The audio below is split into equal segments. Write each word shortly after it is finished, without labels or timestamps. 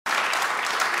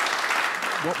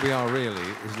What we are really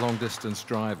is long-distance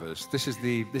drivers. This is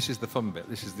the fun bit.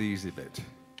 This is the easy bit.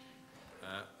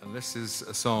 And this is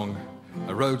a song,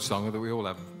 a road song, that we all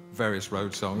have various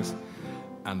road songs,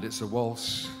 and it's a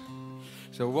waltz.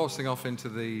 So we're waltzing off into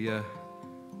the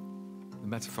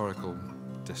metaphorical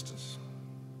distance.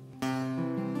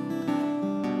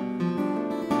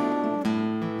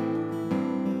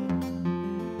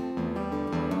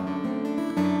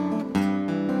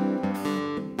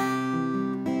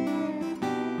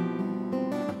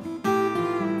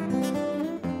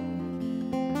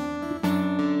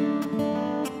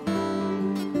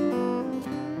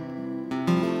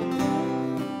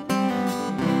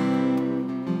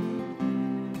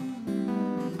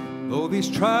 Though these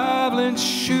traveling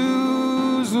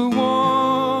shoes are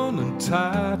worn and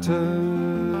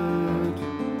tattered,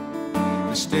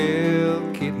 they still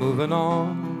keep moving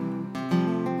on.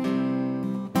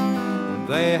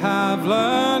 They have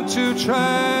learned to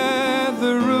tread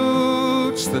the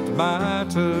routes that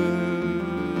mattered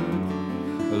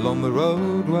along the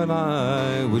road when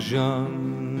I was young.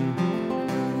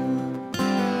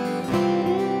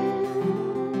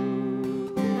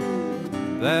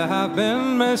 There have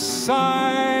been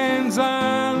missigns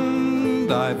and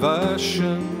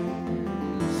diversions.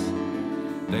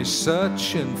 They're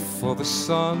searching for the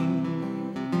sun.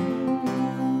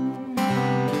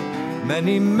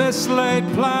 Many mislaid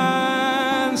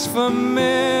plans for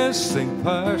missing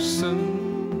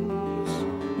persons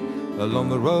along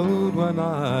the road when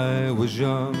I was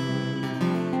young.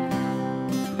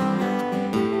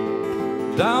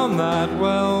 Down that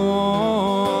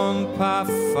well-worn path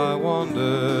I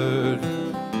wandered,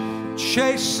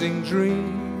 chasing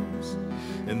dreams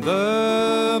in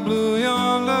the blue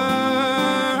yonder,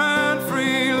 and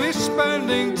freely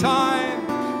spending time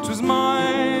 'twas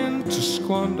mine to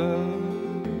squander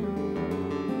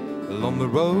along the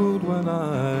road when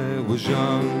I was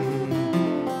young.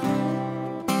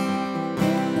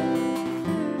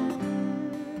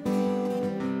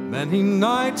 Many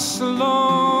nights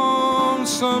alone,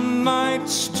 some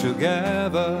nights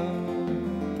together,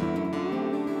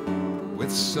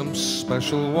 with some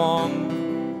special one.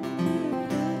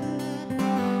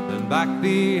 Then back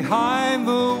behind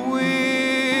the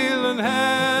wheel and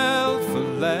held for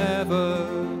leather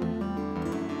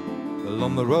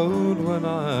along the road when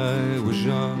I was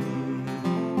young.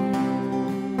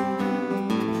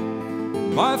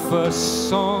 My first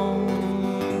song,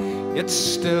 it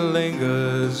still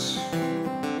lingers.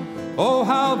 Oh,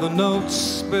 how the notes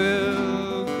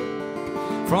spill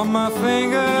from my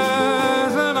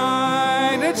fingers, and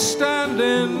I did stand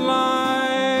in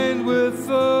line with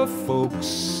the folk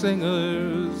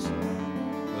singers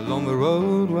along the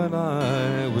road when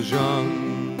I was young.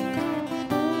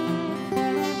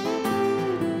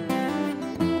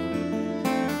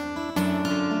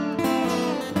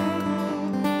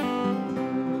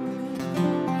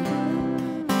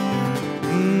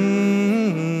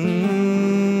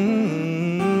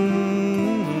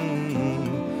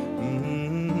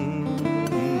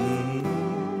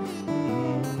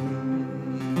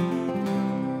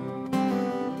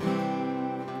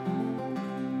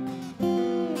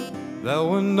 There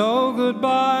were no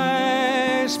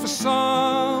goodbyes for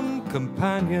some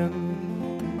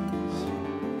companions,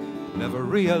 never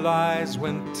realized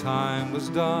when time was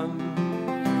done,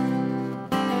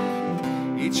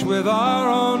 each with our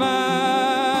own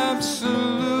absolute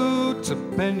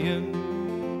opinions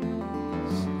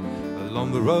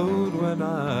along the road when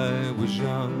I was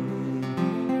young.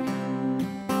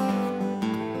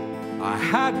 I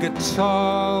had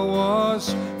guitar,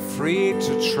 was free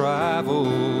to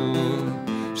travel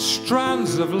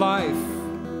strands of life,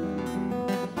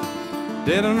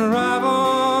 didn't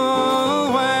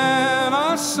unravel when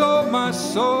I sold my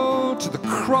soul to the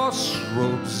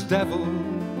crossroads devil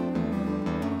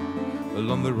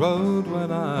along the road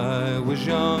when I was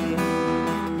young.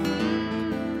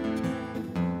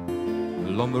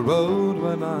 Along the road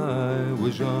when I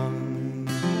was young.